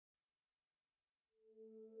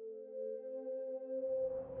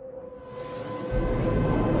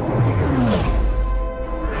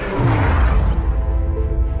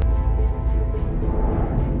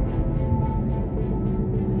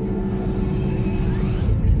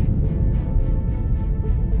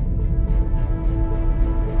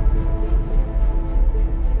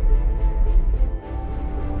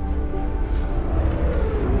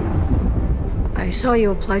saw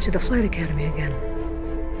you apply to the Flight Academy again.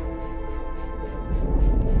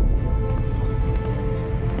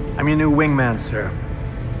 I'm your new wingman, sir.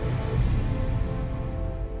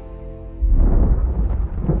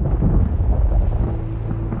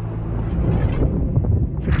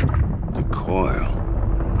 Coil.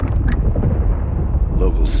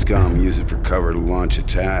 Local scum use it for cover to launch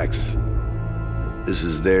attacks. This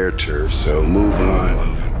is their turf, so move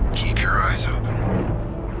on. Keep your eyes open.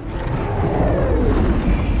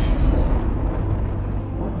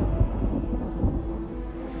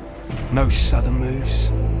 No sudden moves.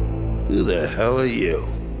 Who the hell are you?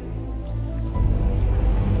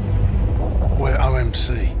 We're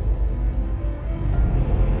OMC.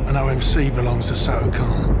 And OMC belongs to Sato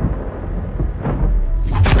Khan.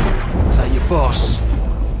 Is that your boss?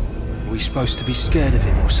 Are we supposed to be scared of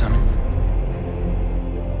him or something?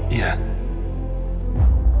 Yeah.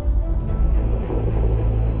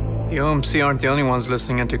 The OMC aren't the only ones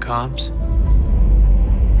listening into comms.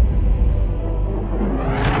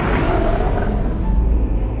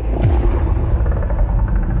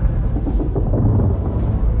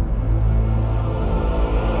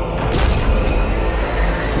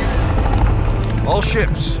 All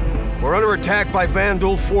ships, we're under attack by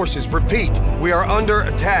Vandal forces. Repeat, we are under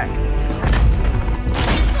attack.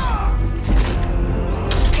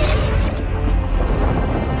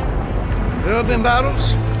 There have been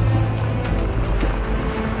battles.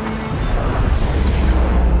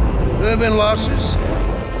 There have been losses.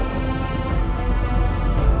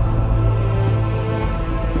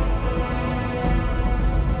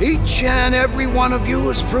 Each and every one of you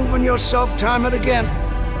has proven yourself time and again.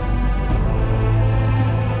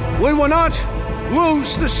 We will not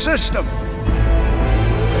lose the system.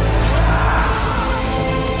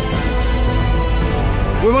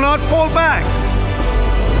 We will not fall back.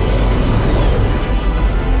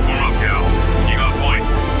 Form up, Cal. You got a point.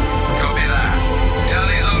 Copy that.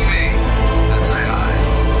 Tally's on me. Let's say hi.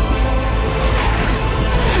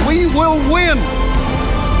 We will win.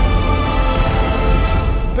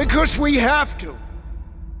 Because we have to.